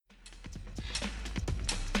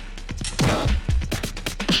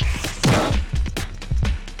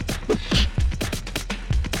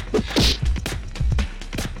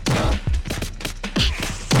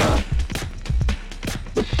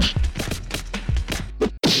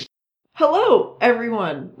Hello,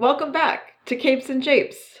 everyone. Welcome back to Capes and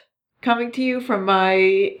Japes. Coming to you from my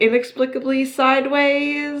inexplicably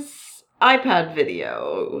sideways iPad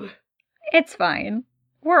video. It's fine.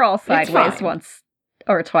 We're all sideways once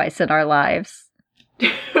or twice in our lives.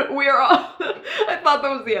 We are all... I thought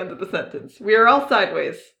that was the end of the sentence. We are all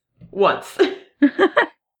sideways once.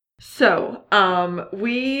 So,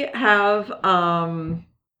 we have,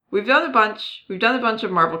 we've done a bunch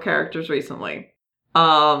of Marvel characters recently.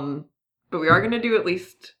 But we are going to do at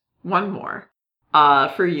least one more,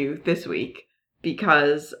 for you this week,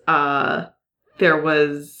 because, there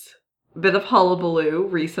was a bit of hullabaloo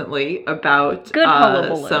recently about, good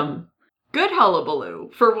hullabaloo. Some good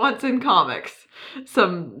hullabaloo, for once in comics.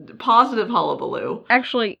 Some positive hullabaloo.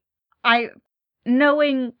 Actually,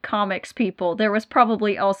 knowing comics people, there was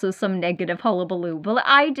probably also some negative hullabaloo, but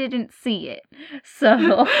I didn't see it,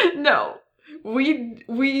 so... No,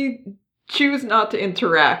 we choose not to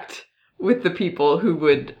interact with the people who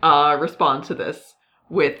would respond to this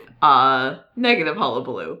with negative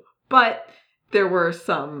hullabaloo. But there were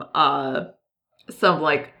some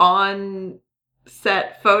like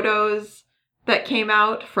on-set photos that came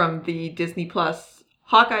out from the Disney Plus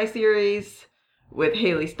Hawkeye series with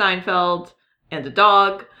Haley Steinfeld and a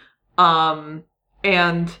dog.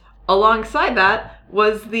 And alongside that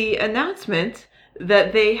was the announcement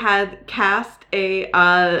that they had cast a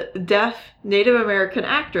deaf Native American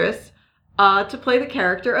actress to play the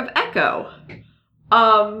character of Echo.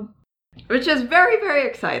 Which is very, very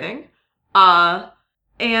exciting.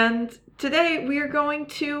 And today we are going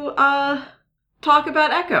to talk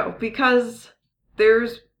about Echo, because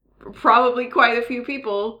there's probably quite a few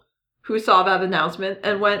people who saw that announcement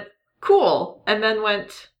and went, cool, and then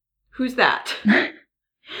went, who's that?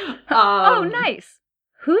 Oh, nice.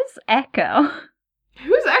 Who's Echo?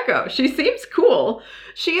 Who's Echo? She seems cool.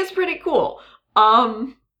 She is pretty cool.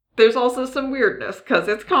 There's also some weirdness, because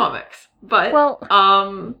it's comics. But, well,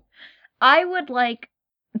 I would like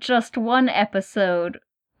just one episode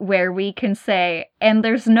where we can say, and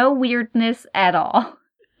there's no weirdness at all.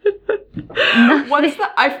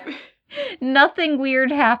 Nothing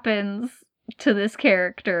weird happens to this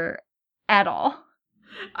character at all.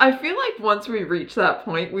 I feel like once we reach that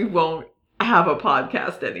point, we won't have a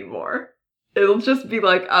podcast anymore. It'll just be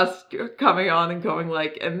like us coming on and going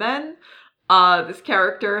like, and then this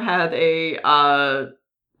character had a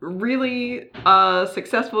really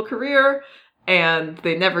successful career, and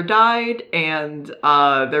they never died, and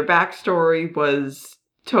their backstory was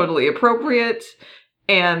totally appropriate,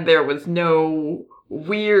 and there was no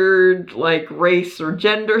weird, like, race or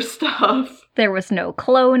gender stuff. There was no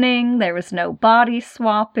cloning, there was no body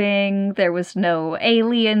swapping, there was no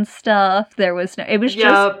alien stuff, it was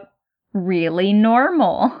just really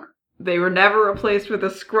normal. They were never replaced with a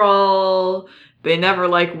Skrull. They never,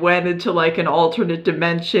 like, went into, like, an alternate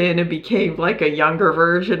dimension and became, like, a younger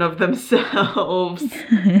version of themselves.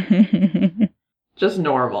 Just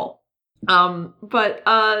normal. But,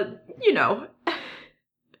 you know,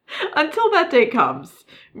 until that day comes,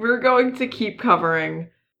 we're going to keep covering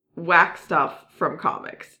whack stuff from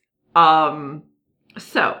comics. Echo,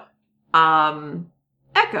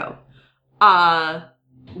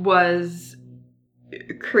 was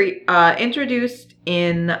introduced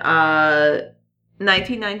in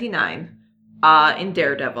 1999 in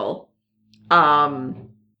Daredevil,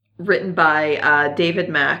 written by David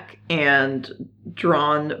Mack and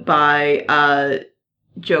drawn by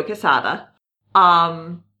Joe Quesada.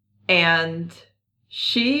 And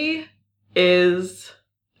she is...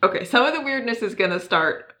 Okay, some of the weirdness is gonna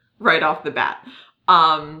start right off the bat.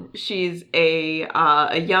 She's a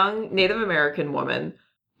young Native American woman,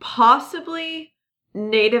 possibly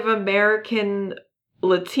Native American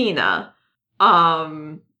Latina,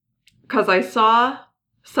 because I saw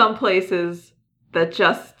some places that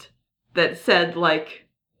said, like,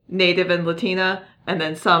 Native and Latina, and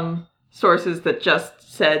then some sources that just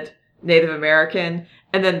said Native American,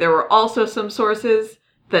 and then there were also some sources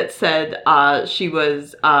that said she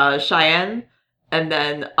was Cheyenne, and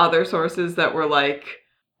then other sources that were like,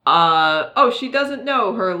 oh, she doesn't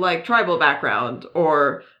know her, like, tribal background,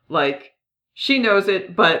 or, like, she knows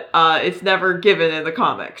it, but it's never given in the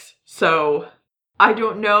comics. So I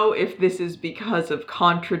don't know if this is because of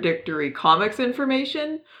contradictory comics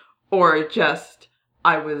information, or just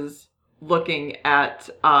I was looking at,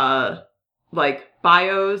 like,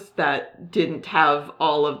 bios that didn't have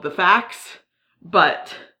all of the facts,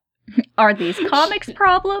 but... Are these comics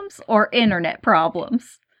problems or internet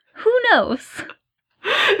problems? Who knows?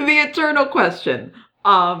 The eternal question.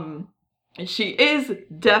 She is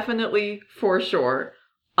definitely, for sure,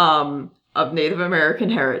 of Native American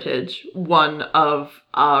heritage, one of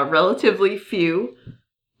relatively few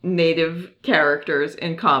Native characters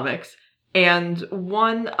in comics, and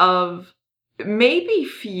one of maybe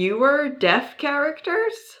fewer deaf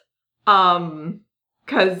characters.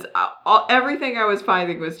 Because everything I was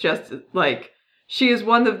finding was just, like, she is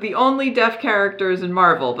one of the only deaf characters in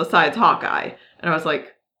Marvel besides Hawkeye. And I was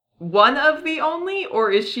like, one of the only?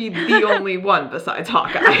 Or is she the only one besides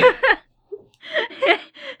Hawkeye?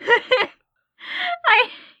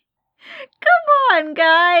 Come on,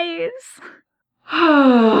 guys.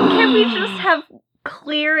 Can we just have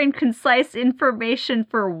clear and concise information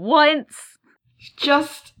for once?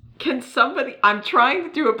 Can somebody, I'm trying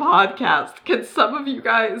to do a podcast. Can some of you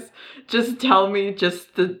guys just tell me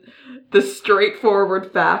just the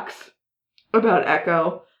straightforward facts about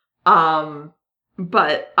Echo?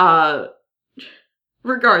 But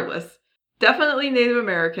regardless, definitely Native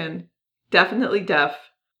American, definitely deaf.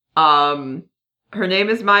 Her name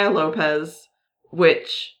is Maya Lopez,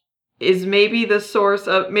 which is maybe the source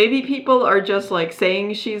of, maybe people are just, like,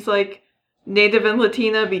 saying she's, like, Native and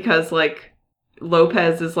Latina because, like,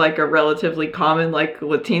 Lopez is, like, a relatively common, like,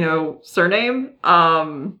 Latino surname.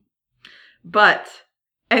 But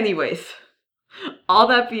anyways, all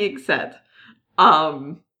that being said,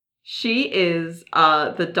 she is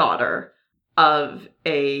the daughter of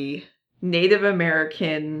a Native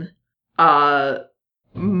American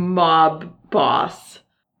mob boss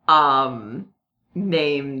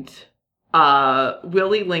named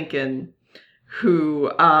Willie Lincoln,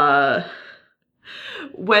 who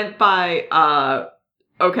went by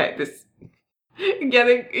this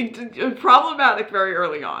getting problematic very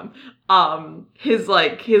early on. His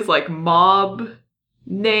mob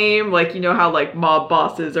name, like, you know how, like, mob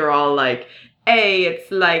bosses are all like, hey,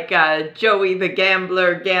 it's like Joey the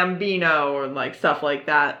Gambler Gambino, and, like, stuff like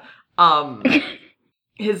that.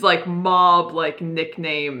 His, like, mob, like,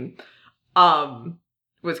 nickname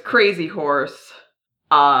was Crazy Horse,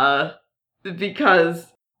 because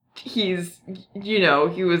he's, you know,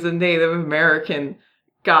 he was a Native American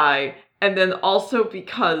guy, and then also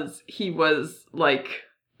because he was, like,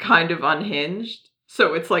 kind of unhinged,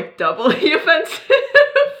 so it's, like, doubly offensive.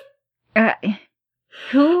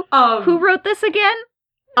 Who wrote this again?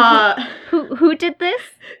 Who did this?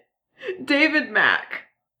 David Mack.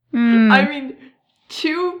 I mean,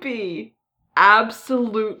 to be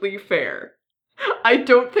absolutely fair, I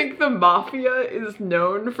don't think the Mafia is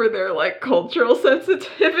known for their, like, cultural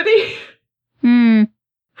sensitivity.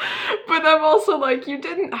 But I'm also like, it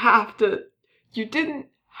didn't have to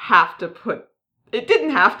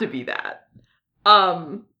be that.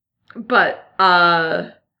 But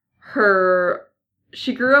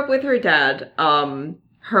she grew up with her dad.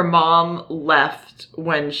 Her mom left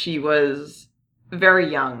when she was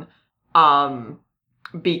very young,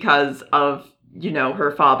 because of, you know,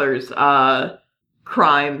 her father's,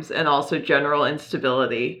 crimes and also general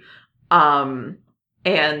instability. And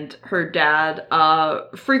her dad,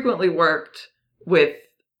 frequently worked with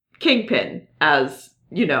Kingpin as,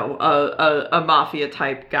 you know, a mafia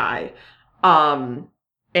type guy.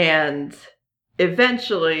 And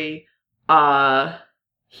eventually,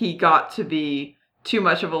 he got to be too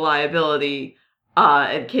much of a liability,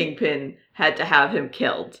 and Kingpin had to have him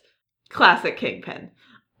killed. Classic Kingpin.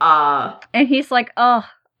 And he's like, oh,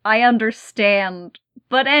 I understand.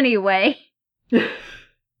 But anyway.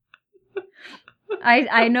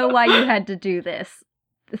 I know why you had to do this.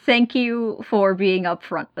 Thank you for being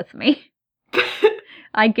upfront with me.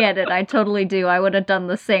 I get it. I totally do. I would have done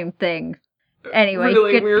the same thing. Anyway.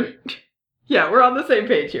 Really, we're on the same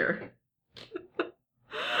page here.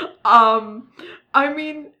 I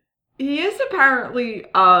mean, he is apparently,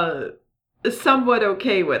 somewhat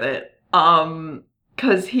okay with it.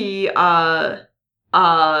 'Cause he,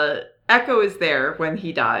 Echo is there when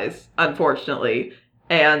he dies, unfortunately,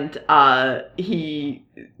 and, he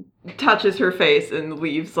touches her face and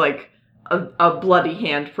leaves, like, a bloody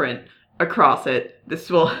handprint across it. This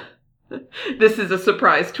is a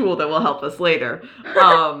surprise tool that will help us later.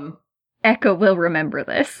 Echo will remember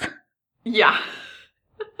this. Yeah.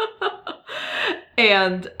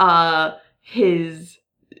 And, his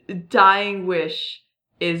dying wish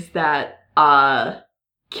is that,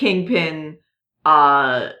 Kingpin,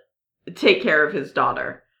 take care of his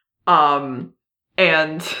daughter.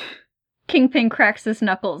 And Kingpin cracks his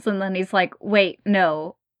knuckles and then he's like, wait,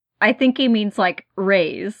 no. I think he means, like,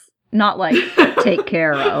 raise, not, like, take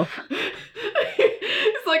care of.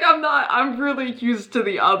 It's like, I'm really used to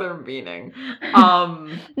the other meaning.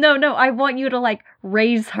 No, I want you to, like,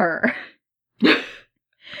 raise her.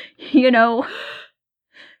 You know?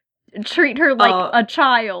 Treat her like a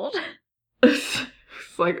child.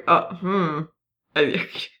 It's like, I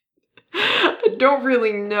don't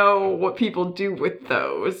really know what people do with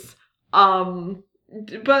those.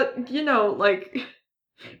 But, you know, like,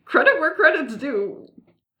 credit where credit's due.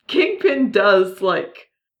 Kingpin does, like,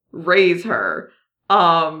 raise her.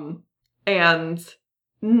 And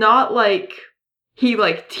not, like, he,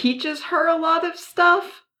 like, teaches her a lot of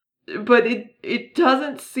stuff, but it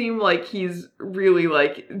doesn't seem like he's really,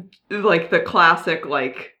 like the classic,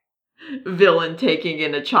 like, villain taking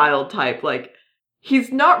in a child type. Like,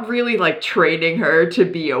 he's not really, like, training her to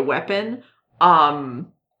be a weapon.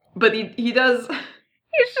 But he does...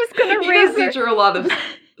 He's just gonna he raise does teach her a lot of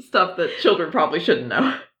stuff that children probably shouldn't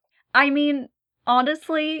know. I mean,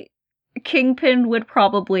 honestly, Kingpin would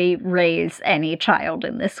probably raise any child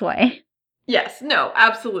in this way. Yes, no,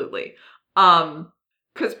 absolutely.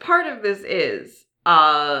 Because part of this is,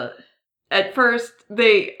 at first,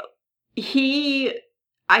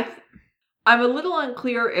 I'm a little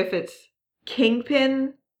unclear if it's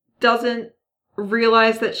Kingpin doesn't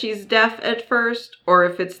realize that she's deaf at first, or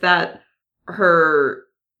if it's that her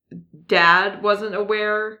dad wasn't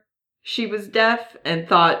aware she was deaf and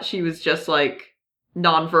thought she was just, like,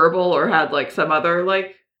 nonverbal or had, like, some other,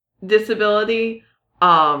 like, disability.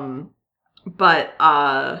 But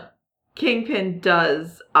Kingpin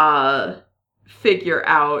does figure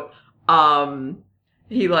out,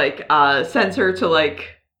 he, like, sends her to,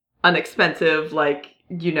 like, an expensive, like,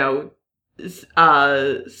 you know,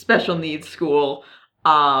 special needs school,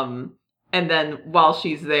 and then while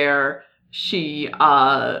she's there, she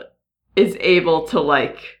is able to,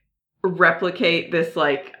 like, replicate this,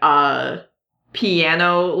 like,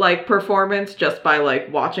 piano, like, performance just by,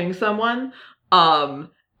 like, watching someone, and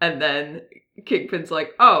then Kingpin's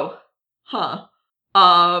like, oh, huh,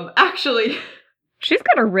 actually... She's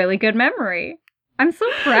got a really good memory. I'm so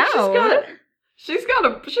proud. She's got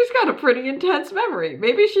a pretty intense memory.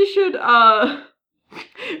 Maybe she should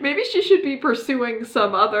be pursuing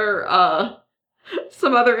some other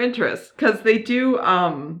interests, because they do,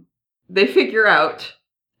 they figure out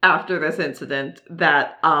after this incident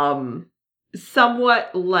that,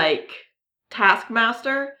 somewhat like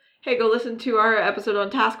Taskmaster, hey, go listen to our episode on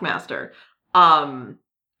Taskmaster,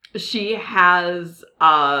 she has,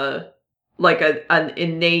 like an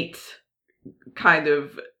innate kind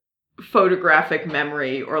of photographic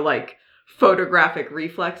memory, or like photographic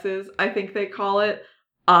reflexes, I think they call it,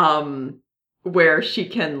 where she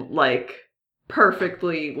can, like,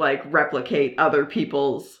 perfectly, like, replicate other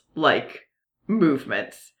people's, like,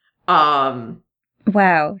 movements.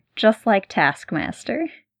 Wow, just like Taskmaster.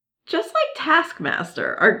 Just like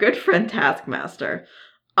Taskmaster, our good friend Taskmaster.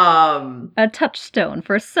 A touchstone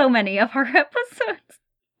for so many of our episodes.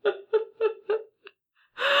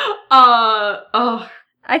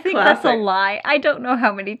 I think classic. That's a lie. I don't know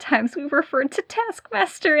how many times we've referred to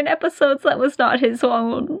Taskmaster in episodes that was not his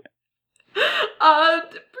own.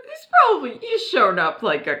 He's shown up,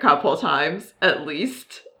 like, a couple times, at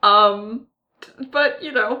least. But,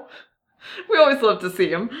 you know, we always love to see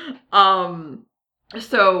him.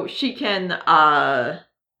 So she can,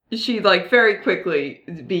 she, like, very quickly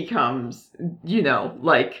becomes, you know,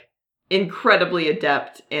 like, incredibly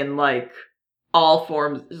adept in, like, all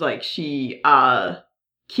forms. Like, she,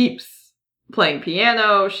 keeps playing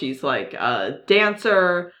piano. She's, like, a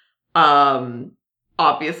dancer.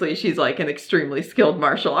 Obviously, she's, like, an extremely skilled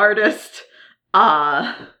martial artist.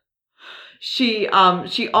 She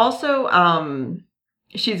also,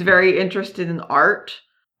 she's very interested in art.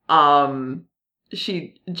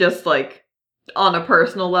 She just, like, on a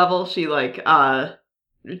personal level, she, like,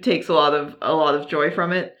 takes a lot of joy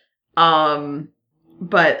from it.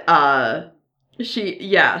 But,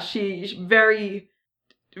 she very,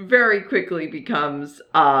 very quickly becomes,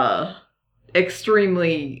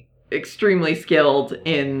 extremely skilled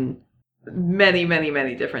in many, many,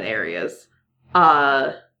 many different areas.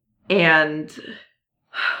 And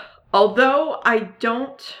although I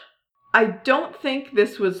don't think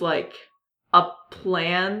this was, like, a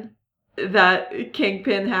plan that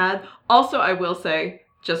Kingpin had. Also, I will say,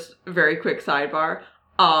 just very quick sidebar,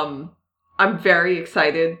 I'm very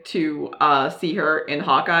excited to see her in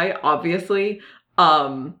Hawkeye, obviously.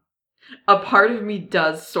 A part of me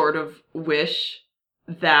does sort of wish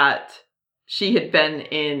that she had been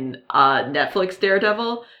in Netflix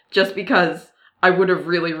Daredevil, just because I would have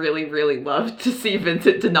really, really, really loved to see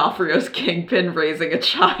Vincent D'Onofrio's Kingpin raising a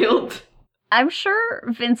child. I'm sure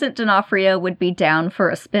Vincent D'Onofrio would be down for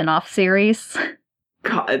a spin-off series.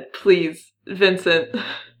 God, please, Vincent.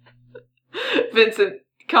 Vincent,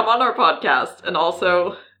 come on our podcast and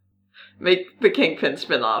also make the Kingpin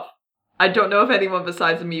spin-off. I don't know if anyone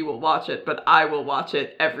besides me will watch it, but I will watch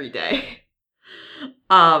it every day.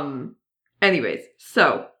 Anyways,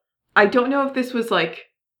 so I don't know if this was like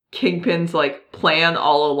Kingpin's like plan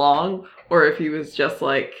all along, or if he was just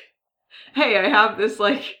like, hey, I have this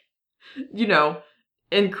like, you know,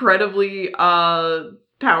 incredibly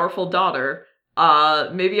powerful daughter.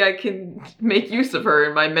 Maybe I can make use of her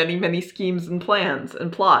in my many, many schemes and plans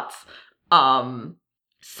and plots.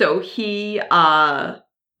 So he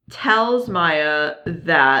tells Maya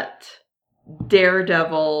that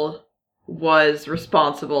Daredevil was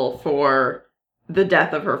responsible for the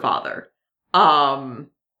death of her father.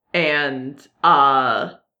 And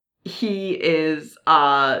he is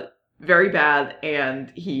very bad,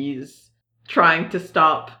 and he's trying to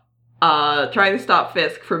stop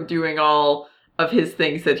Fisk from doing all of his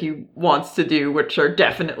things that he wants to do, which are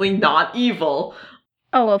definitely not evil.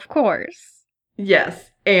 Oh, of course.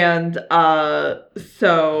 Yes. And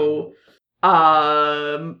so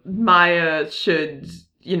Maya should,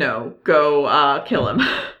 go kill him.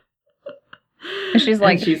 And she's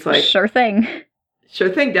like, sure thing. Sure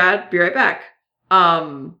thing, Dad. Be right back.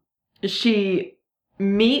 She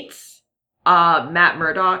meets Matt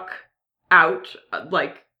Murdock out,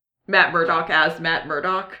 like Matt Murdock as Matt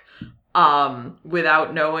Murdock,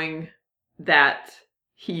 without knowing that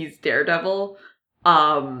he's Daredevil,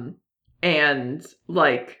 and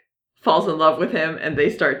like falls in love with him, and they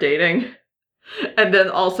start dating. And then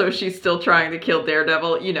also she's still trying to kill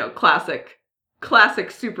Daredevil, classic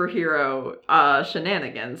superhero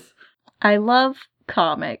shenanigans. I love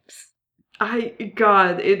comics.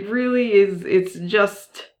 God, it really is, it's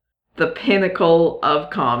just the pinnacle of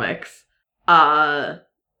comics. But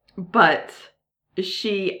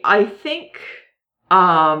I think,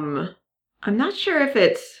 I'm not sure if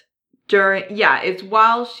it's it's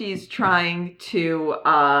while she's trying to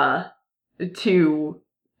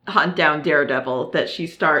hunt down Daredevil that she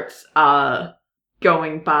starts,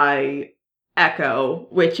 going by Echo,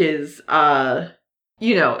 which is, a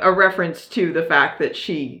reference to the fact that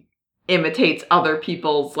she imitates other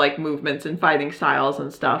people's, like, movements and fighting styles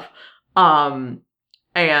and stuff.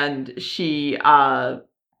 And she,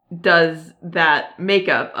 does that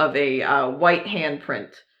makeup of a, white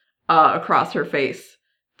handprint, across her face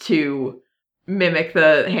to mimic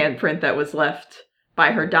the handprint that was left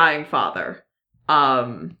by her dying father.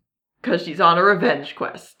 'Cause she's on a revenge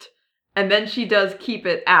quest. And then she does keep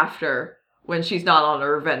it after, when she's not on a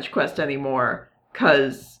revenge quest anymore,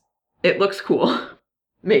 'cause it looks cool.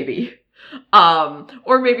 Maybe.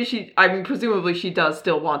 Or maybe presumably she does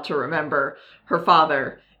still want to remember her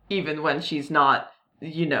father, even when she's not,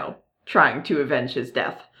 trying to avenge his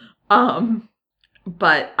death.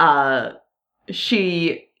 But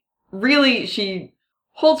she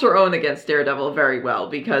holds her own against Daredevil very well,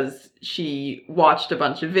 because she watched a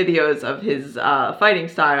bunch of videos of his fighting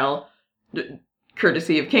style,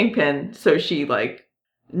 courtesy of Kingpin, so she, like,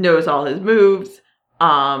 knows all his moves.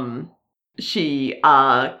 She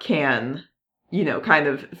can, kind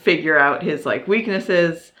of figure out his, like,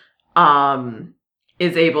 weaknesses,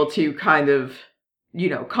 is able to kind of,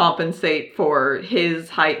 compensate for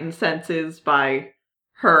his heightened senses by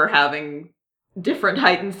her having different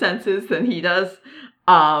heightened senses than he does.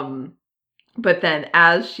 But then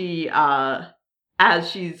as she's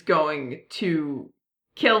going to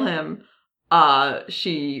kill him,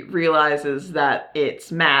 she realizes that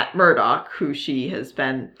it's Matt Murdock, who she has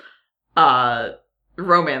been,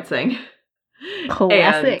 romancing.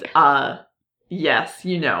 Classic. And, yes,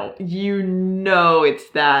 it's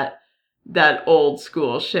that old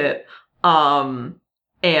school shit.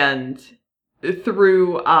 And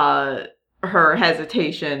through, her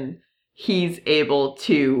hesitation, he's able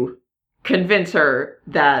to convince her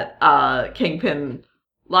that Kingpin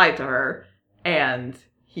lied to her, and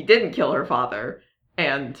he didn't kill her father.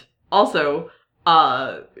 And also,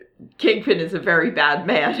 Kingpin is a very bad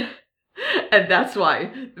man, and that's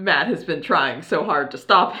why Matt has been trying so hard to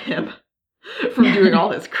stop him from doing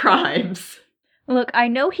all his crimes. Look, I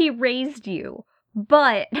know he raised you,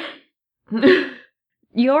 but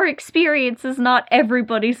your experience is not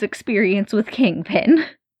everybody's experience with Kingpin.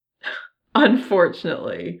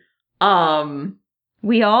 Unfortunately.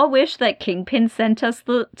 We all wish that Kingpin sent us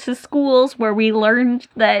to schools where we learned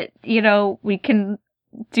that, we can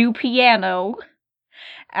do piano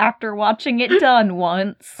after watching it done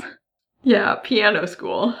once. Yeah, piano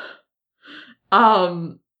school.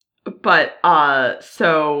 But,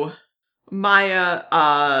 so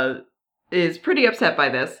Maya, is pretty upset by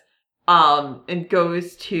this, and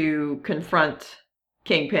goes to confront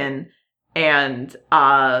Kingpin, and,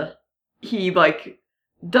 he, like,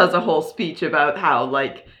 does a whole speech about how,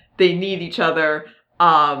 like, they need each other,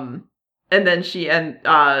 and then she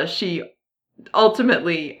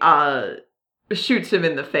ultimately, shoots him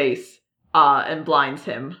in the face and blinds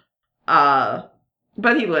him.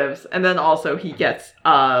 But he lives, and then also he gets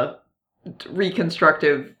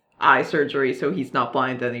reconstructive eye surgery, so he's not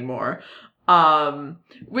blind anymore.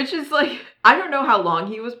 Which is like, I don't know how long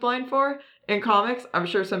he was blind for in comics. I'm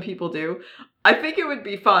sure some people do. I think it would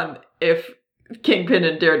be fun if Kingpin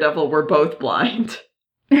and Daredevil were both blind.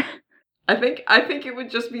 I think it would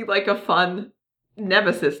just be like a fun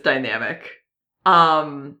nemesis dynamic.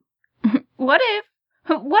 What if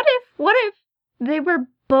they were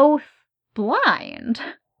both blind?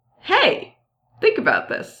 Hey, think about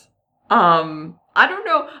this. I don't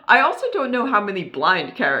know. I also don't know how many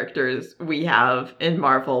blind characters we have in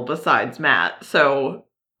Marvel besides Matt. So,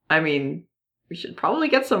 I mean, we should probably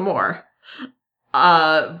get some more.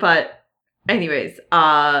 But anyways,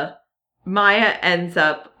 Maya ends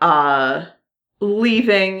up,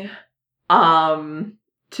 leaving,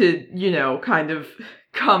 to, you know, kind of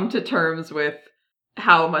come to terms with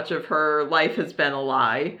how much of her life has been a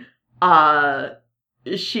lie.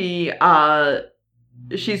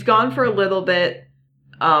 She's gone for a little bit,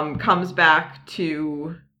 comes back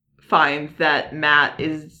to find that Matt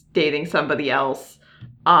is dating somebody else,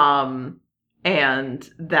 and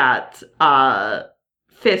that,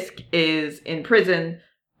 Fisk is in prison,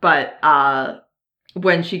 but,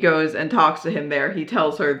 when she goes and talks to him there, he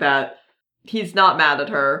tells her that he's not mad at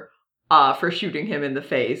her, for shooting him in the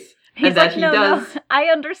face. He's and that like, he no, does. no, I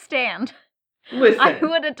understand. Listen. I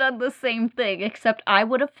would have done the same thing, except I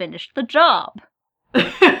would have finished the job.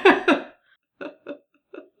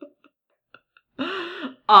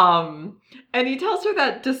 And he tells her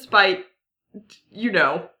that despite, you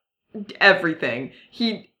know, everything,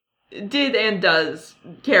 he did and does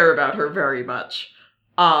care about her very much.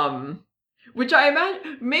 Which I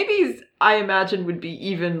imagine would be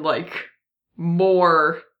even, like,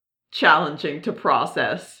 more challenging to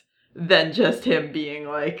process than just him being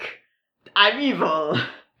like, I'm evil.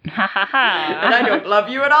 Ha ha ha. And I don't love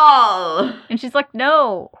you at all. And she's like,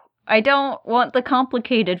 no, I don't want the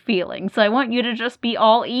complicated feelings. I want you to just be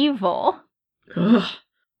all evil. Ugh.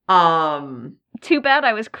 Too bad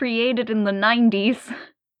I was created in the 90s.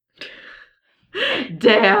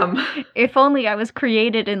 Damn. If only I was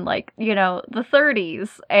created in, like, you know, the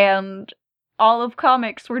 30s, and all of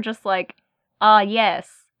comics were just like,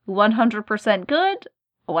 yes, 100% good,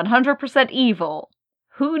 100% evil.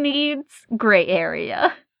 Who needs gray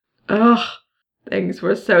area? Ugh. Things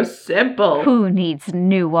were so simple. Who needs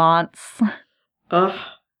nuance? Ugh.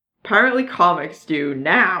 Apparently comics do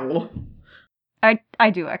now. I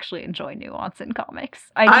do actually enjoy nuance in comics.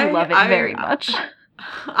 I do love it very much.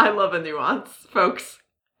 I love a nuance, folks.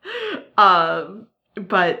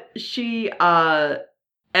 But she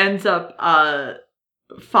ends up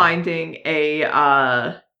finding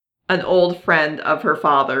an old friend of her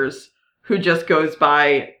father's who just goes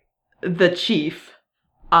by the Chief.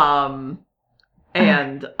 And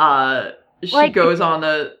she goes on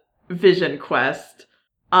a vision quest,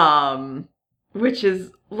 which is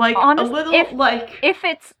like a little if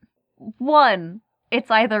it's one, it's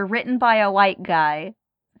either written by a white guy,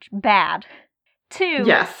 bad. Two,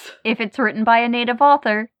 yes. If it's written by a native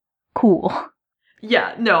author, cool.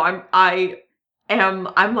 Yeah, no, I'm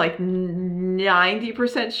like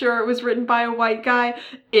 90% sure it was written by a white guy.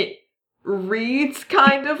 It reads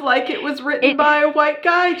kind of like it was written by a white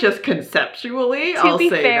guy, just conceptually, I'll say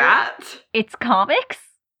fair, that. It's comics,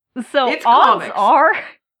 so it's odds comics. Are...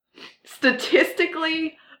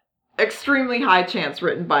 Statistically, extremely high chance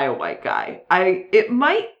written by a white guy. It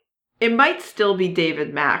might still be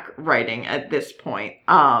David Mack writing at this point.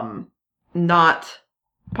 Not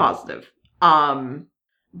positive.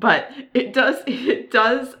 But it does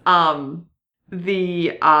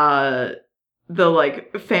the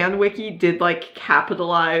like fan wiki did like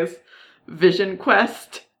capitalize Vision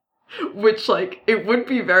Quest, which like it would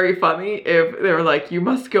be very funny if they were like, you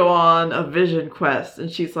must go on a Vision Quest, and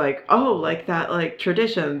she's like, oh, like that like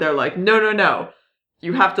tradition. They're like, no,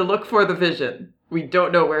 you have to look for the Vision. We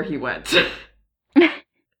don't know where he went.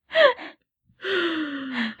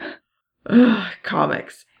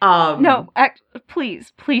 Comics. No,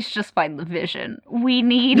 please just find the Vision. We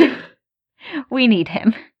need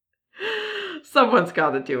him. Someone's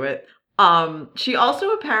got to do it. She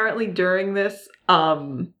also apparently during this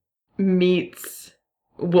meets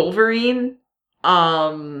Wolverine,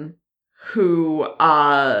 who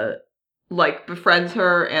like befriends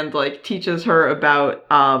her and like teaches her about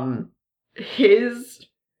his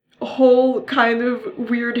whole kind of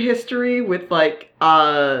weird history with like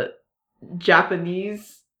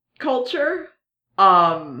Japanese culture.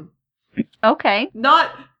 Okay.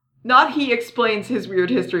 Not not he explains his weird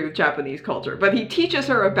history with Japanese culture, but he teaches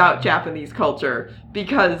her about Japanese culture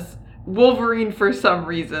because Wolverine, for some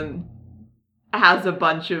reason, has a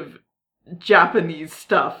bunch of Japanese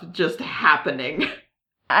stuff just happening.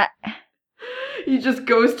 He just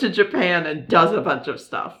goes to Japan and does a bunch of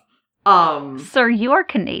stuff. Sir, you're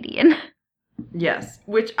Canadian. Yes,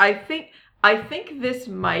 which I think this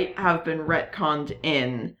might have been retconned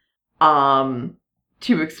in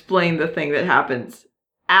to explain the thing that happens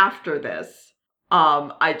after this.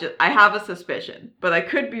 I have a suspicion, but I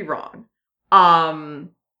could be wrong.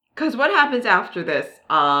 Cuz what happens after this?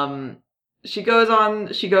 She goes on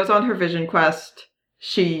her vision quest.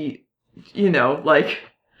 She,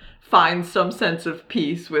 finds some sense of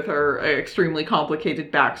peace with her extremely complicated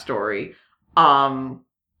backstory. And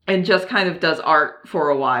just kind of does art for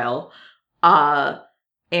a while.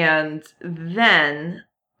 And then,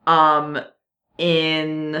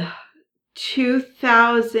 in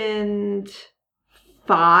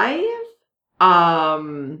 2005,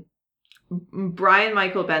 Brian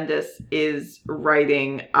Michael Bendis is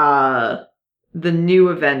writing, The New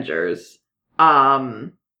Avengers,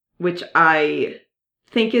 which I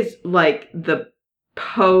think is the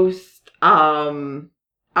post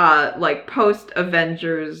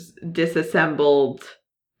Avengers disassembled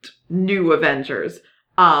New Avengers.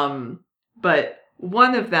 But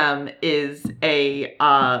one of them is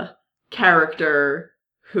a character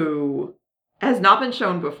who has not been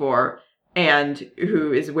shown before and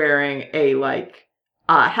who is wearing a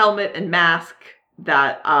helmet and mask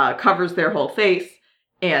that covers their whole face,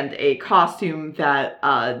 and a costume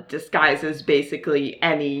that disguises basically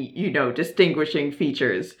any, distinguishing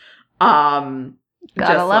features. Gotta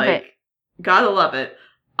love it. Gotta love it.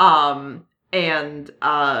 And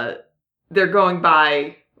they're going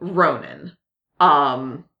by Ronin.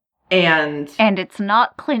 And it's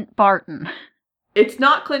not Clint Barton. It's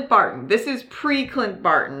not Clint Barton. This is pre-Clint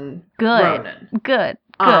Barton Ronin. Good.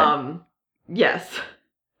 Yes.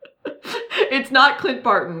 It's not Clint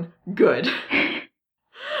Barton. Good.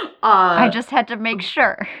 I just had to make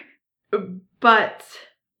sure. But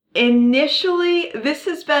initially, this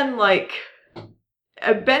has been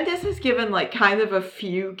Bendis has given kind of a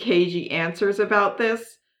few cagey answers about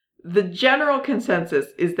this. The general consensus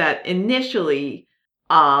is that initially,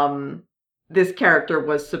 this character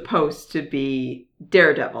was supposed to be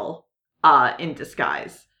Daredevil, in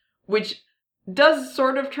disguise, which does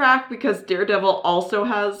sort of track because Daredevil also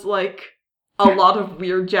has a lot of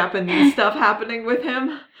weird Japanese stuff happening with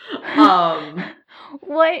him.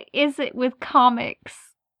 What is it with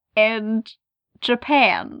comics and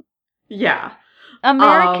Japan? Yeah.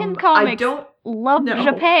 American comics love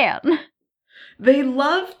Japan. They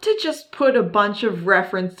love to just put a bunch of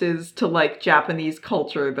references to Japanese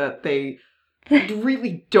culture that they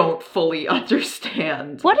really don't fully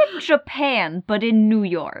understand. What if Japan, but in New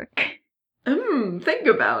York? Think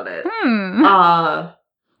about it.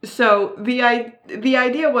 So the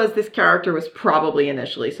idea was this character was probably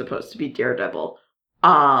initially supposed to be Daredevil.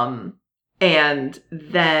 And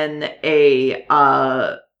then a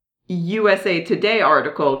USA Today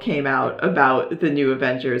article came out about the New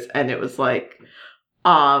Avengers, and it was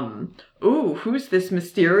who's this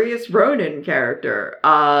mysterious Ronin character?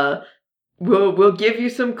 We'll give you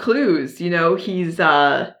some clues. He's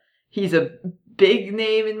a big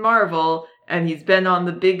name in Marvel, and he's been on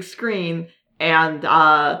the big screen, and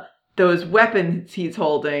those weapons he's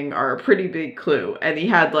holding are a pretty big clue. And he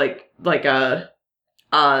had a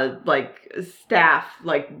staff,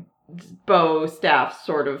 bow staff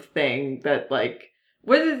sort of thing that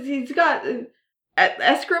he's got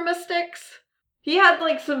eskrima sticks. He had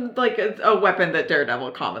some a weapon that Daredevil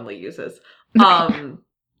commonly uses.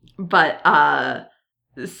 But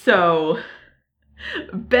so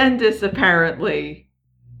Bendis apparently,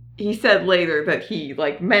 he said later that he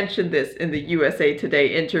mentioned this in the USA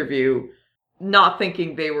Today interview, not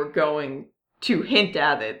thinking they were going to hint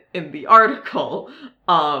at it in the article.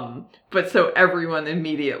 But so everyone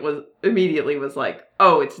immediately was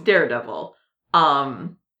oh, it's Daredevil.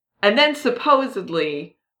 And then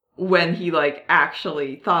supposedly when he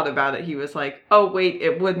actually thought about it, he was oh wait,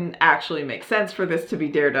 it wouldn't actually make sense for this to be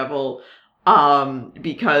Daredevil,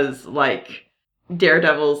 because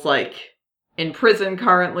Daredevil's in prison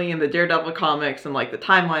currently in the Daredevil comics, and the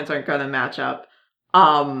timelines aren't gonna match up.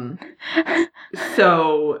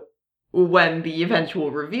 So when the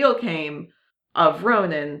eventual reveal came of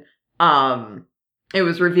Ronin, it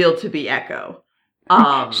was revealed to be Echo.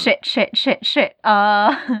 Shit.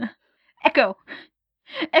 Echo.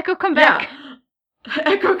 Echo, come back. Yeah.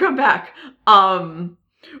 Echo, come back.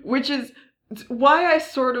 Which is why I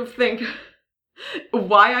sort of think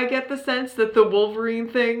why I get the sense that the Wolverine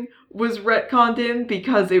thing was retconned in,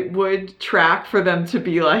 because it would track for them to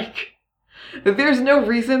be like, there's no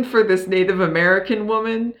reason for this Native American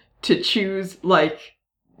woman to choose, like,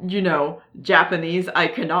 you know, Japanese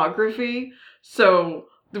iconography. So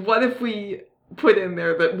what if we put in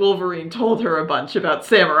there that Wolverine told her a bunch about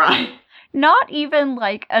samurai? Not even,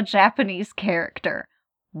 like, a Japanese character.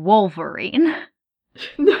 Wolverine.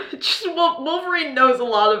 No, just Wolverine knows a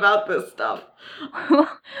lot about this stuff.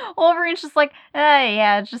 Wolverine's just like,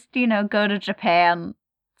 yeah, just, you know, go to Japan.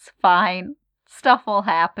 It's fine. Stuff will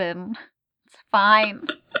happen. It's fine.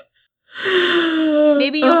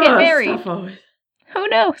 Maybe you'll get married. Who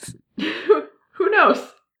knows? Who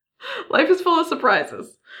knows? Life is full of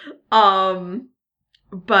surprises. But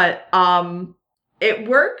it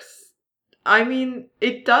works. I mean,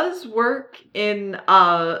 it does work in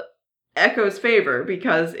Echo's favor,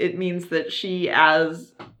 because it means that she,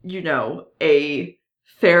 as, you know, a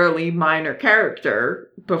fairly minor character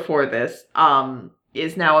before this,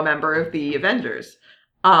 is now a member of the Avengers.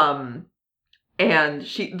 And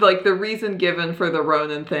she, like, the reason given for the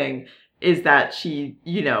Ronin thing is that she,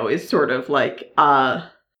 you know, is sort of like,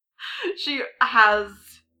 she has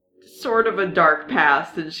sort of a dark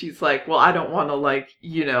past, and she's like, well, I don't want to, like,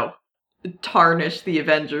 you know, tarnish the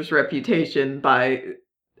Avengers' reputation by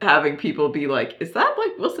having people be like, is that,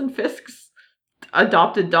 like, Wilson Fisk's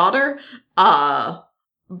adopted daughter?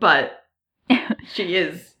 But she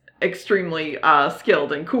is extremely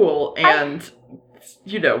skilled and cool, and,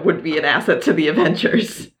 you know, would be an asset to the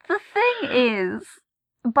Avengers. The thing is,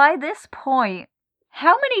 by this point,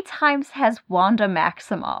 how many times has Wanda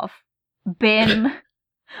Maximoff been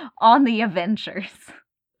on the Avengers?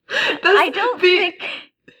 I don't think...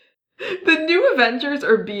 The new Avengers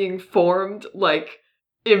are being formed, like,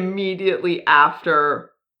 immediately after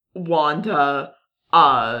Wanda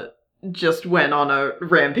just went on a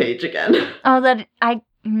rampage again. Oh,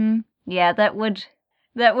 yeah, that would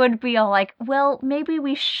be all like, well, maybe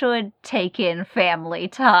we should take in family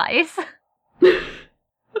ties.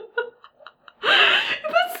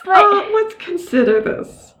 Let's consider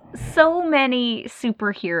this. So many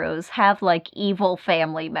superheroes have, like, evil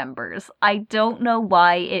family members. I don't know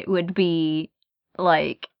why it would be,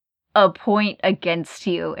 like, a point against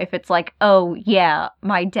you if it's like, oh, yeah,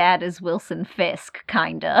 my dad is Wilson Fisk,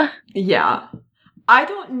 kinda. Yeah. I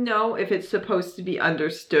don't know if it's supposed to be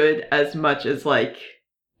understood as much as, like,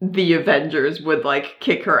 the Avengers would, like,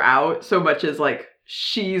 kick her out, so much as, like,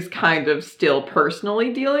 she's kind of still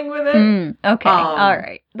personally dealing with it. Okay,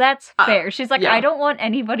 alright. That's fair. She's like, yeah. I don't want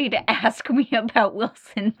anybody to ask me about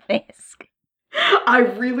Wilson Fisk. I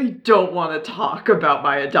really don't want to talk about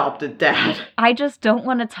my adopted dad. I just don't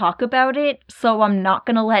want to talk about it, so I'm not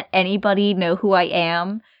gonna let anybody know who I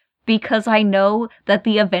am, because I know that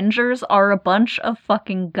the Avengers are a bunch of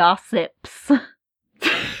fucking gossips.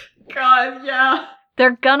 God, yeah.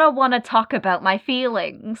 They're gonna want to talk about my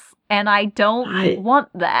feelings, and I don't want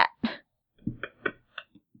that.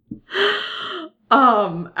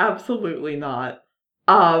 Absolutely not.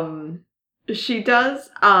 She does,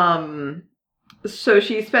 so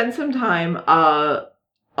she spends some time,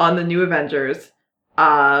 on the New Avengers.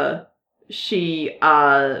 She,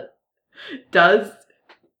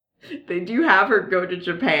 they do have her go to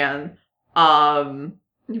Japan,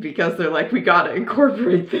 because they're like, we gotta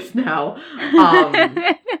incorporate this now.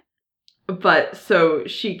 But so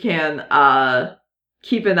she can,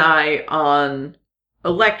 keep an eye on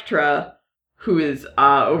Elektra, who is,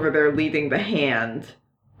 over there leading the Hand.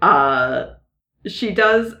 She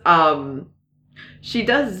does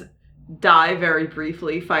die very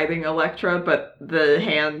briefly fighting Elektra, but the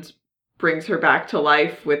Hand brings her back to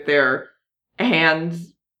life with their hand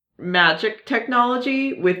magic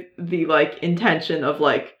technology, with the, like, intention of,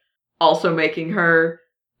 like, also making her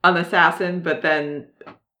an assassin, but then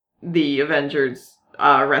the Avengers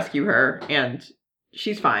rescue her, and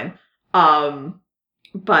she's fine.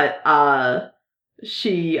 But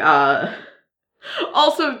she also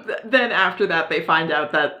then after that they find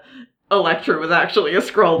out that Elektra was actually a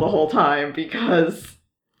Skrull the whole time, because,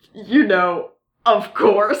 you know, of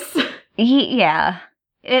course. Yeah.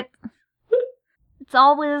 It's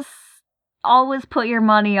always put your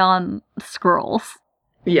money on Skrulls.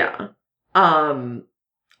 Yeah.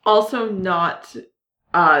 Also not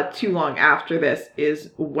too long after this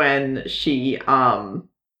is when she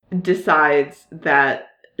decides that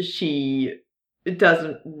she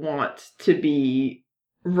doesn't want to be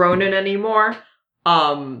Ronin anymore.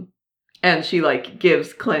 And she, like,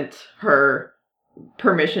 gives Clint her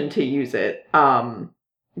permission to use it,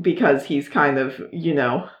 because he's kind of, you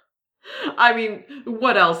know, I mean,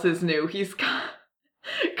 what else is new? He's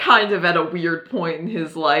kind of at a weird point in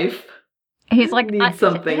his life. He's like, needs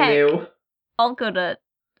something new.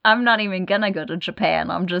 I'm not even gonna go to Japan.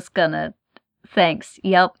 I'm just gonna, thanks.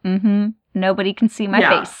 Yep, nobody can see my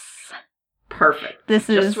face. Perfect. This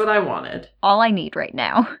is just what I wanted. All I need right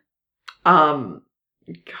now.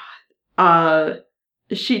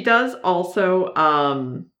 She does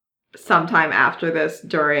also, sometime after this,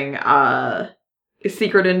 during,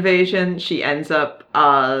 Secret Invasion, she ends up,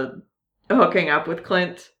 hooking up with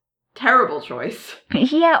Clint. Terrible choice.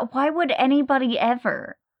 Yeah, why would anybody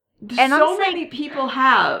ever? And so many people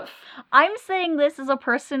have. I'm saying this as a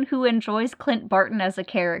person who enjoys Clint Barton as a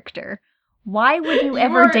character. Why would you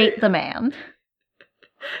ever date the man?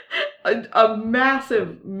 A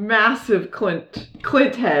massive, massive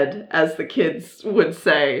Clint head, as the kids would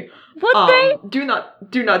say. Would they? Do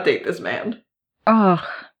not date this man. Ugh.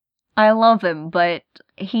 I love him, but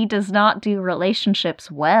he does not do relationships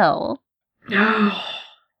well. Oh,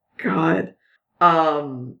 God.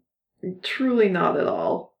 Truly not at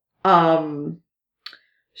all.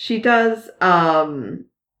 She does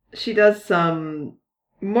some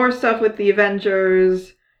more stuff with the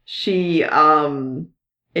Avengers. She,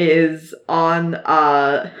 is on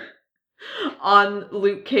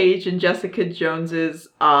Luke Cage and Jessica Jones's,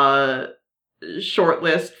 shortlist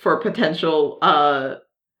for potential,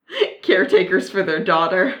 caretakers for their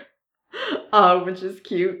daughter, which is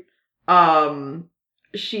cute.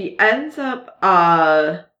 She ends up,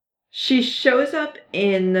 she shows up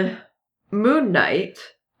in Moon Knight.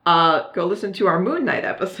 Go listen to our Moon Knight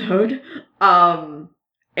episode.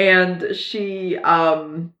 And she,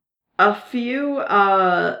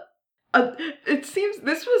 it seems,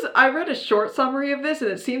 I read a short summary of this,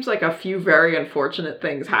 and it seems like a few very unfortunate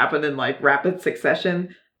things happen in, like, rapid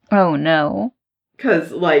succession. Oh, no.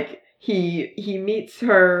 'Cause, like, he meets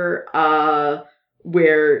her,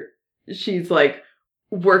 where she's, like,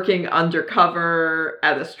 working undercover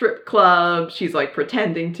at a strip club. She's, like,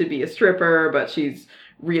 pretending to be a stripper, but she's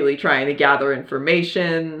really trying to gather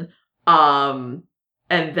information. And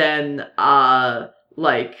then,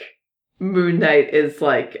 like, Moon Knight is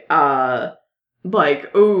like,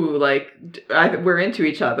 ooh, like, we're into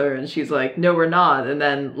each other. And she's like, no, we're not. And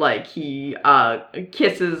then, like, he,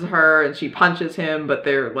 kisses her and she punches him, but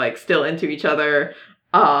they're, like, still into each other.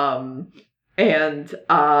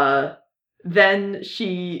 Then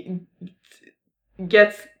she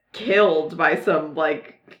gets killed by some,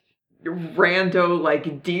 like, rando,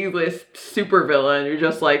 like, D-list supervillain who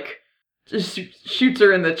just, like, just shoots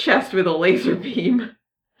her in the chest with a laser beam.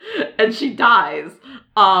 And she dies.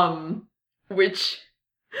 Which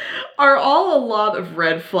are all a lot of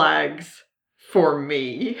red flags for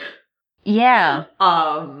me. Yeah.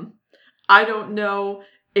 I don't know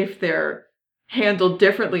if they're handled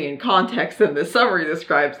differently in context than the summary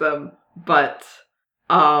describes them, but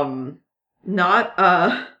not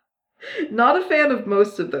a fan of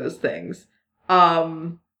most of those things.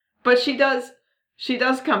 But she does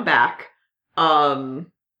come back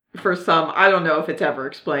for some, I don't know if it's ever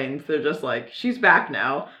explained. They're just like, she's back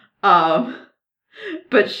now.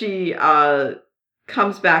 But she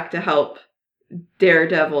comes back to help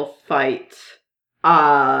Daredevil fight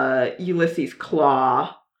Ulysses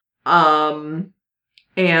Claw. And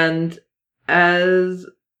as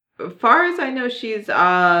far as I know, she's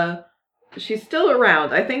still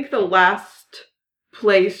around. I think the last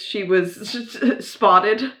place she was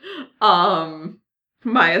spotted,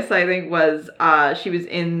 Maya sighting, was she was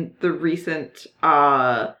in the recent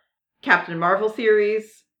Captain Marvel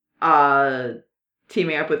series,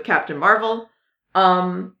 teaming up with Captain Marvel.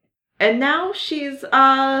 And now she's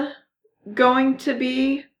going to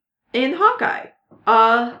be in Hawkeye.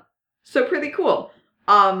 So pretty cool.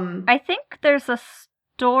 I think there's a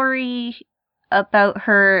story about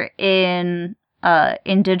her in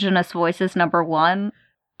Indigenous Voices #1.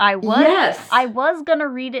 I was gonna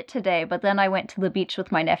read it today, but then I went to the beach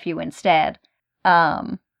with my nephew instead.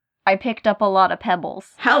 I picked up a lot of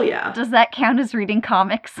pebbles. Hell yeah. Does that count as reading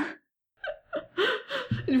comics?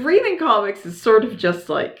 Reading comics is sort of just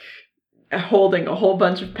like holding a whole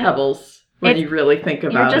bunch of pebbles when you really think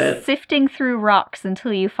about it. You're just sifting through rocks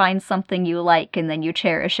until you find something you like, and then you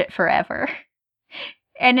cherish it forever.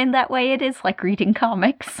 And in that way, it is like reading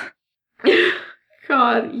comics.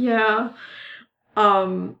 God, yeah.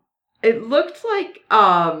 It looked like,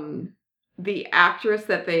 the actress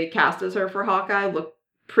that they cast as her for Hawkeye looked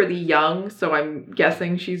pretty young, so I'm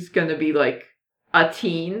guessing she's gonna be, like, a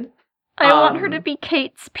teen. I want her to be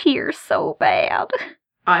Kate Spears so bad.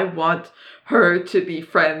 I want her to be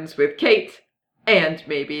friends with Kate, and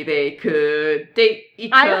maybe they could date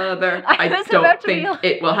each other. I don't think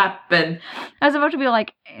it will happen. I was about to be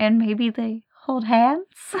like, and maybe they hold hands?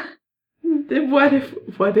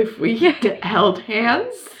 What if we held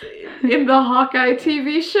hands in the Hawkeye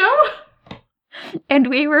TV show? And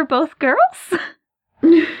we were both girls?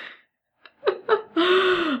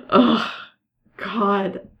 Oh,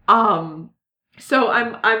 God. So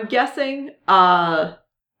I'm guessing,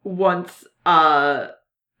 once,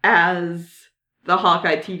 as the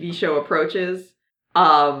Hawkeye TV show approaches,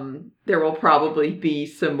 there will probably be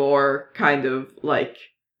some more kind of, like,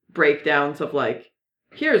 breakdowns of, like,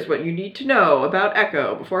 here's what you need to know about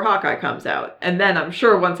Echo before Hawkeye comes out. And then I'm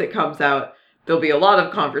sure once it comes out, there'll be a lot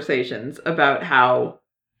of conversations about how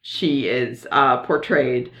she is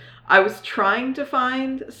portrayed. I was trying to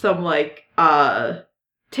find some, like,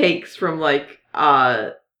 takes from, like,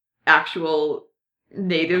 actual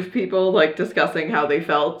Native people, like, discussing how they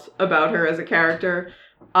felt about her as a character.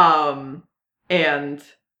 And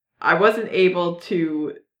I wasn't able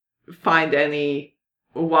to find any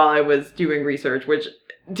while I was doing research, which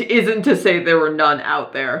isn't to say there were none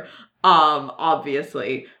out there,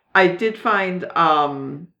 obviously. I did find,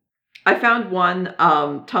 I found one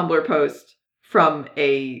Tumblr post from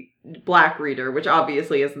a Black reader, which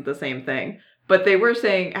obviously isn't the same thing, but they were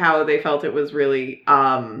saying how they felt it was really,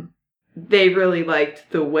 they really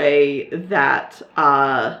liked the way that,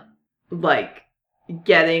 like,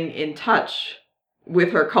 getting in touch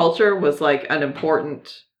with her culture was, like, an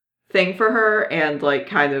important thing for her, and, like,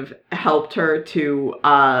 kind of helped her to,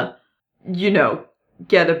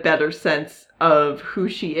 get a better sense of who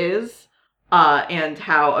she is, and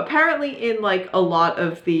how apparently in, like, a lot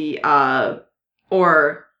of the,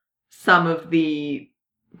 or some of the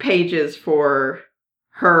pages for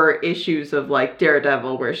her issues of, like,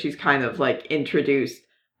 Daredevil, where she's kind of, like, introduced,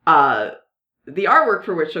 the artwork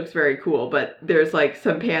for which looks very cool, but there's, like,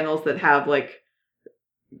 some panels that have, like,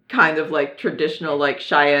 kind of, like, traditional, like,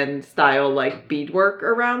 Cheyenne style, like, beadwork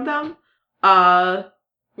around them,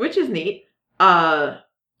 which is neat.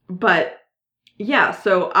 But yeah,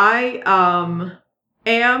 so I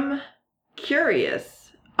am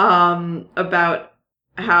curious about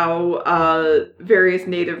how various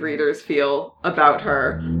Native readers feel about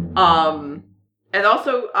her, and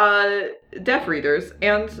also deaf readers,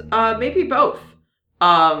 and maybe both.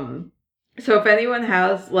 So if anyone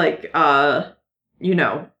has, like,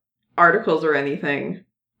 articles or anything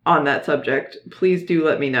on that subject, please do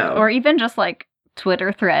let me know. Or even just, like,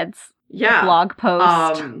 Twitter threads. Yeah. Blog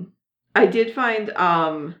posts. I did find,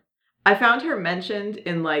 I found her mentioned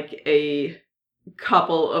in, like, a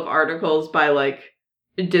couple of articles by, like,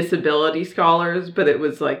 disability scholars, but it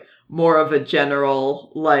was, like, more of a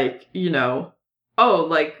general, like, oh,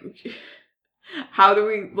 like, how do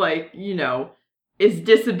we, like, is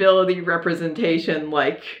disability representation,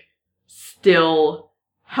 like, still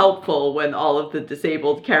helpful when all of the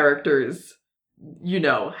disabled characters,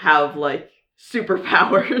 have, like,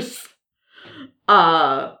 superpowers?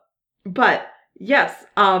 But yes,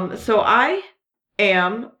 so I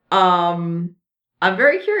am, I'm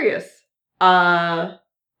very curious,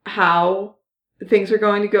 how things are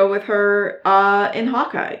going to go with her, in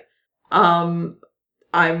Hawkeye.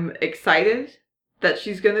 I'm excited that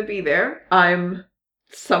she's going to be there. I'm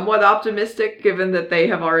somewhat optimistic given that they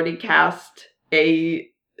have already cast a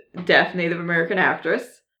deaf Native American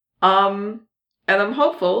actress. And I'm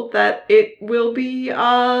hopeful that it will be,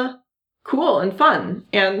 cool and fun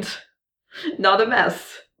and not a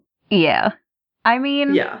mess. Yeah. I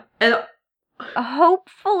mean, yeah. And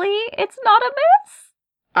hopefully it's not a mess.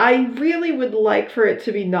 I really would like for it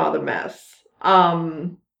to be not a mess.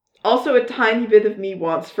 Also, a tiny bit of me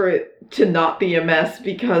wants for it to not be a mess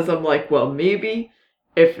because I'm like, well, maybe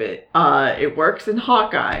if it works in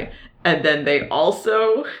Hawkeye, and then they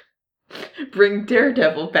also bring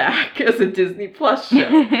Daredevil back as a Disney Plus show,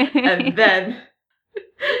 and then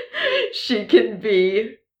she can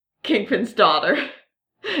be Kingpin's daughter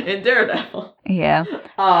in Daredevil. Yeah.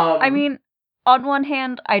 I mean, on one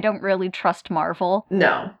hand, I don't really trust Marvel.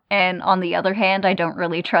 No. And on the other hand, I don't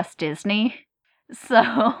really trust Disney.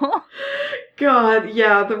 So... God,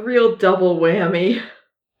 yeah, the real double whammy.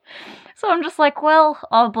 So I'm just like, well,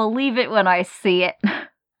 I'll believe it when I see it.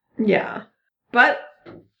 Yeah. But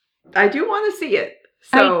I do want to see it.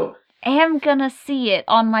 So I am gonna see it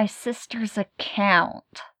on my sister's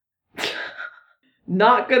account.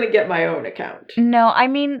 Not gonna get my own account. No, I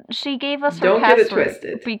mean, she gave us her Don't password get it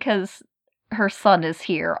twisted. because her son is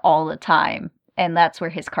here all the time, and that's where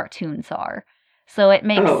his cartoons are. So it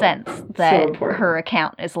makes sense that her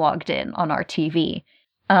account is logged in on our TV.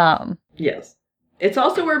 Yes. It's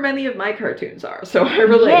also where many of my cartoons are, so I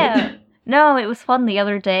relate. Yeah. No, it was fun the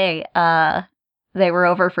other day. They were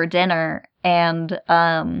over for dinner, and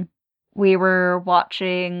we were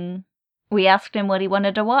watching we asked him what he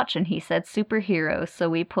wanted to watch, and he said superheroes, so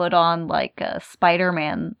we put on, like, a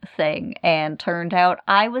Spider-Man thing, and turned out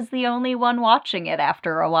I was the only one watching it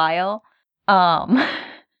after a while. So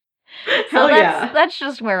that's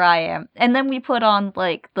just where I am. And then we put on,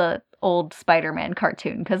 like, the old Spider-Man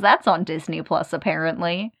cartoon, because that's on Disney Plus,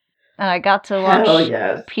 apparently. And I got to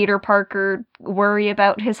watch Peter Parker worry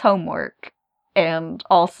about his homework. And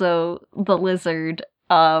also the lizard,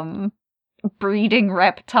 breeding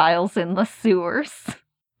reptiles in the sewers.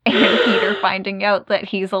 And Peter finding out that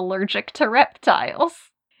he's allergic to reptiles.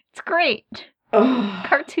 It's great. Oh,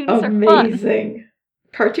 Cartoons are fun. Amazing.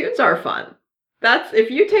 Cartoons are fun. That's, if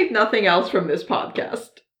you take nothing else from this podcast,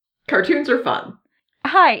 cartoons are fun.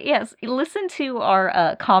 Hi, yes, listen to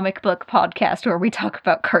our comic book podcast where we talk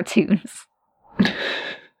about cartoons.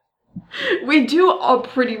 We do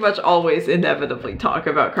pretty much always inevitably talk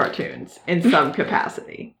about cartoons in some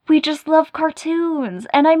capacity. We just love cartoons,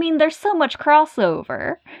 and I mean, there's so much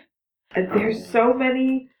crossover. There's so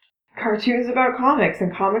many cartoons about comics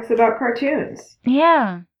and comics about cartoons.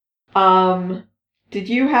 Yeah. Did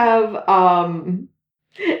you have,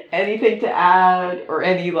 anything to add, or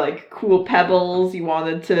any, like, cool pebbles you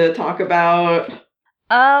wanted to talk about?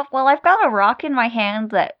 Well, I've got a rock in my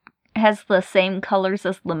hand that has the same colors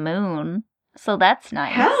as the moon, so that's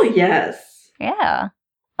nice. Hell yes! Yeah.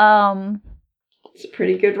 It's a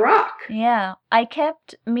pretty good rock. Yeah. I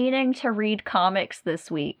kept meaning to read comics this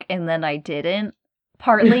week, and then I didn't.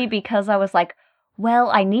 Partly because I was like, well,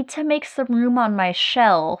 I need to make some room on my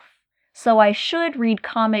shelf, so I should read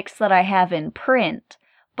comics that I have in print.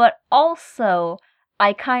 But also,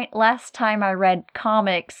 last time I read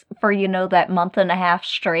comics for, that month and a half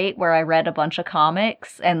straight where I read a bunch of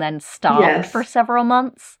comics and then stopped for several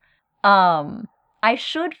months. I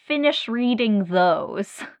should finish reading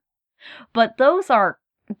those. But those are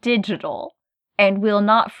digital and will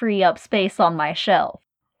not free up space on my shelf.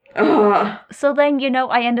 So then,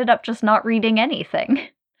 I ended up just not reading anything.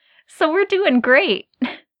 So we're doing great.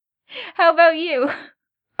 How about you?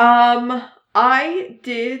 I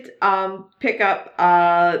did pick up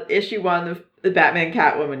issue 1 of the Batman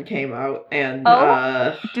Catwoman came out, and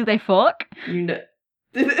do they fuck? I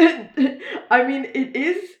mean, it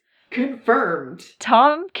is confirmed.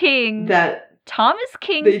 Thomas King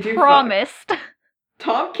promised. Fuck.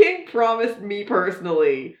 Tom King promised me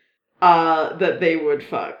personally that they would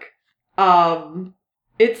fuck.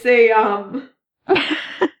 It's a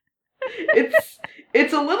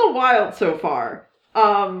it's a little wild so far.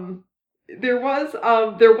 There was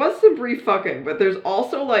some brief fucking, but there's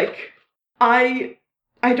also, like, I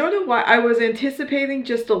don't know why I was anticipating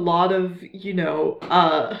just a lot of,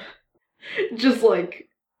 just, like,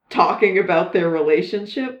 talking about their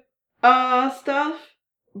relationship stuff,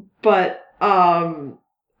 but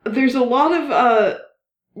there's a lot of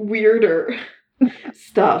weirder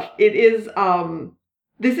stuff. It is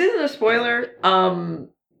this isn't a spoiler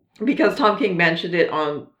because Tom King mentioned it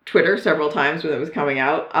on Twitter several times when it was coming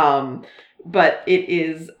out, but it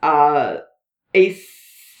is a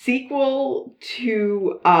sequel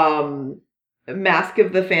to Mask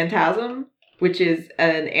of the Phantasm, which is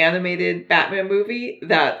an animated Batman movie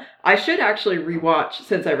that I should actually rewatch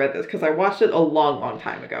since I read this, because I watched it a long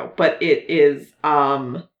time ago. But it is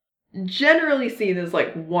generally seen as,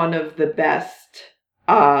 like, one of the best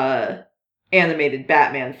animated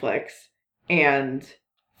Batman flicks, and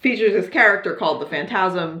features this character called the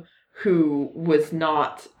Phantasm, who was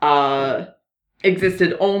not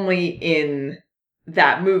existed only in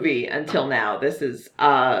that movie until now. This is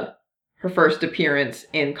her first appearance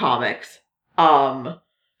in comics.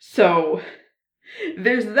 So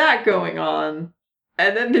there's that going on.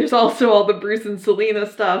 And then there's also all the Bruce and Selina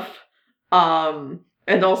stuff.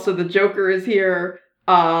 And also the Joker is here.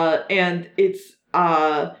 And it's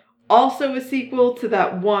also a sequel to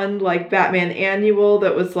that one, like, Batman annual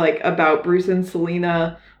that was, like, about Bruce and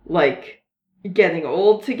Selina, like, getting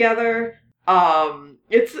old together.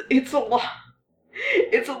 It's a lot.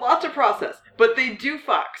 It's a lot to process. But they do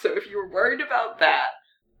fuck. So if you were worried about that,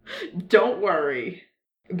 don't worry.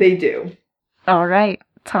 They do. All right.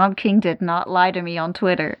 Tom King did not lie to me on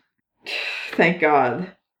Twitter. Thank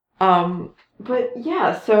God. But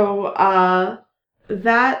yeah, so,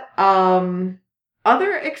 that,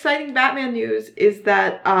 other exciting Batman news is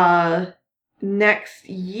that, next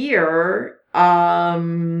year,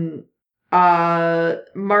 Mariko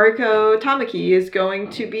Tamaki is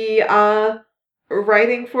going to be,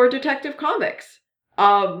 writing for Detective Comics,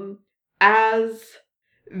 as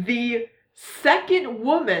the second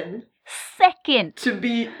woman to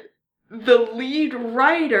be the lead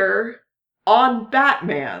writer on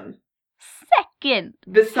Batman. Second.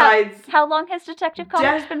 Besides, how long has Detective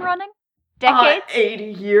Comics been running? Decades? 80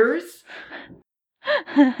 years.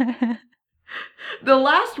 The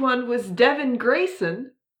last one was Devin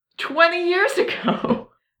Grayson 20 years ago.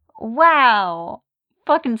 Wow.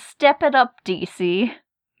 Fucking step it up, DC.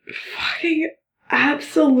 Fucking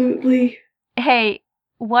absolutely Hey,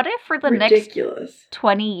 what if for the ridiculous. next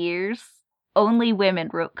 20 years, only women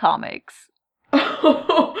wrote comics?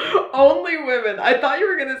 Only women. I thought you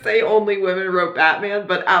were going to say only women wrote Batman,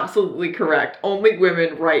 but absolutely correct. Only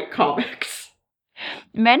women write comics.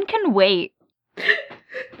 Men can wait.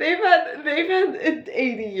 They've had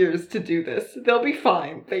 80 years to do this. They'll be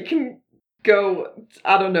fine. They can go,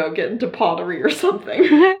 I don't know, get into pottery or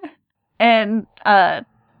something. And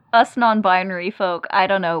us non-binary folk, I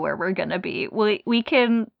don't know where we're gonna be. We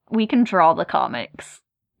can draw the comics.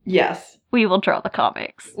 Yes. We will draw the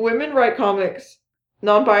comics. Women write comics.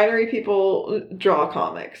 Non-binary people draw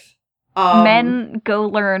comics. Men go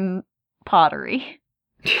learn pottery.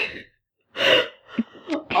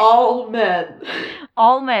 All men.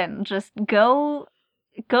 All men just go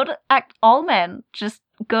to act. All men just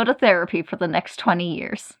go to therapy for the next 20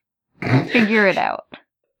 years. Figure it out.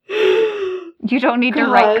 You don't need to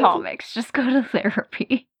write comics. Just go to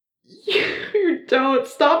therapy. You don't.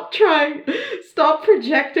 Stop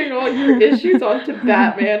projecting all your issues onto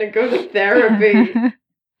Batman and go to therapy.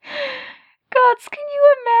 Gods, can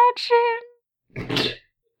you imagine?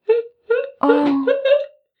 Oh.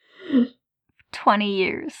 20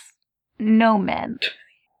 years. No men.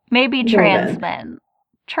 Maybe trans men.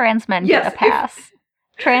 Trans men get a pass.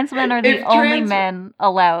 Trans men are the only men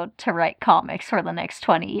allowed to write comics for the next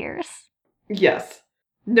 20 years. Yes.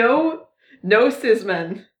 No cis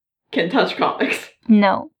men can touch comics.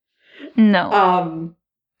 No.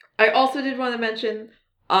 I also did want to mention,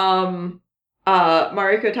 Mariko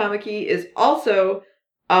Tamaki is also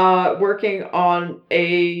working on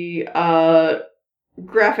a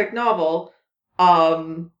graphic novel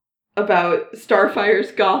about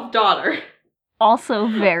Starfire's goth daughter. Also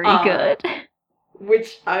very good.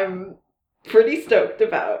 Which I'm pretty stoked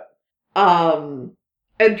about. And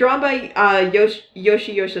drawn by Yoshi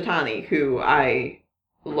Yoshitani, who I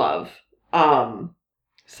love.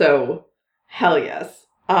 So hell yes.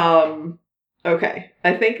 Okay.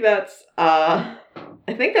 I think that's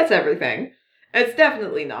everything. It's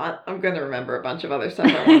definitely not. I'm gonna remember a bunch of other stuff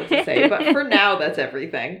I wanted to say, but for now that's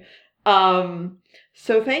everything.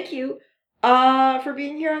 So thank you for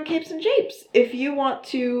being here on Capes and Japes. If you want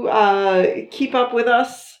to keep up with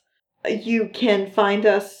us, you can find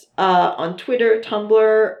us on Twitter,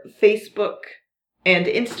 Tumblr, Facebook, and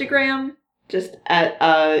Instagram, just at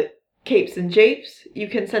Capes and Japes. You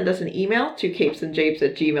can send us an email to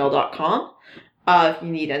capesandjapes@gmail.com if you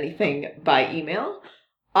need anything by email.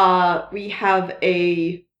 We have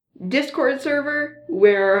a Discord server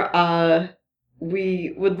where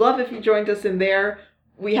we would love if you joined us in there.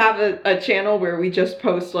 We have a channel where we just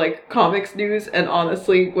post, like, comics news, and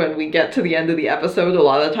honestly, when we get to the end of the episode, a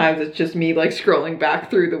lot of times it's just me, like, scrolling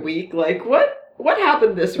back through the week, like, what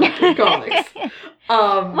happened this week in comics?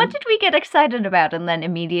 What did we get excited about and then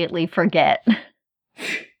immediately forget?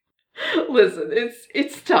 Listen,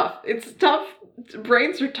 it's tough. It's tough.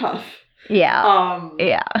 Brains are tough. Yeah.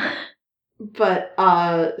 Yeah. But,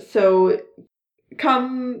 so,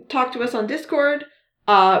 come talk to us on Discord.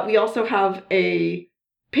 We also have a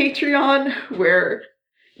Patreon where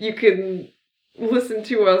you can listen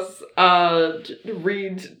to us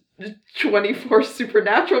read 24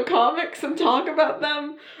 supernatural comics and talk about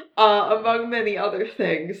them, among many other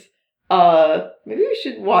things. Maybe we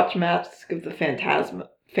should watch Mask of the Phantasm with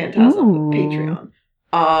Patreon.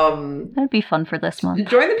 That'd be fun for this month.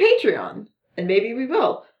 Join the Patreon, and maybe we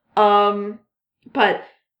will. But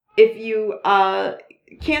if you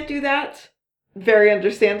can't do that, very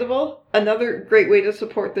understandable. Another great way to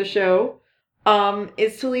support the show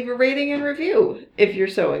is to leave a rating and review if you're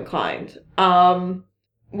so inclined.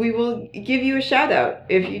 We will give you a shout out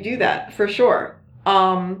if you do that, for sure.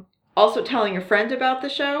 Also telling a friend about the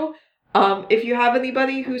show. If you have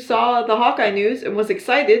anybody who saw the Hawkeye news and was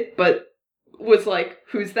excited, but was like,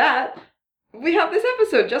 who's that? We have this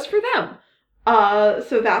episode just for them.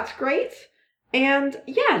 So that's great. And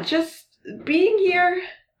yeah, just being here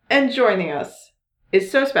and joining us is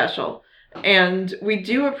so special. And we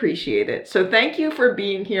do appreciate it. So thank you for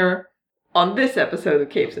being here on this episode of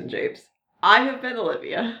Capes and Japes. I have been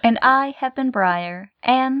Olivia. And I have been Briar.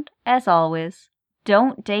 And, as always,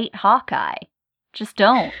 don't date Hawkeye. Just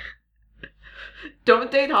don't. Don't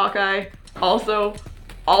date Hawkeye. Also,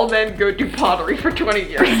 all men go do pottery for 20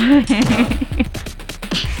 years.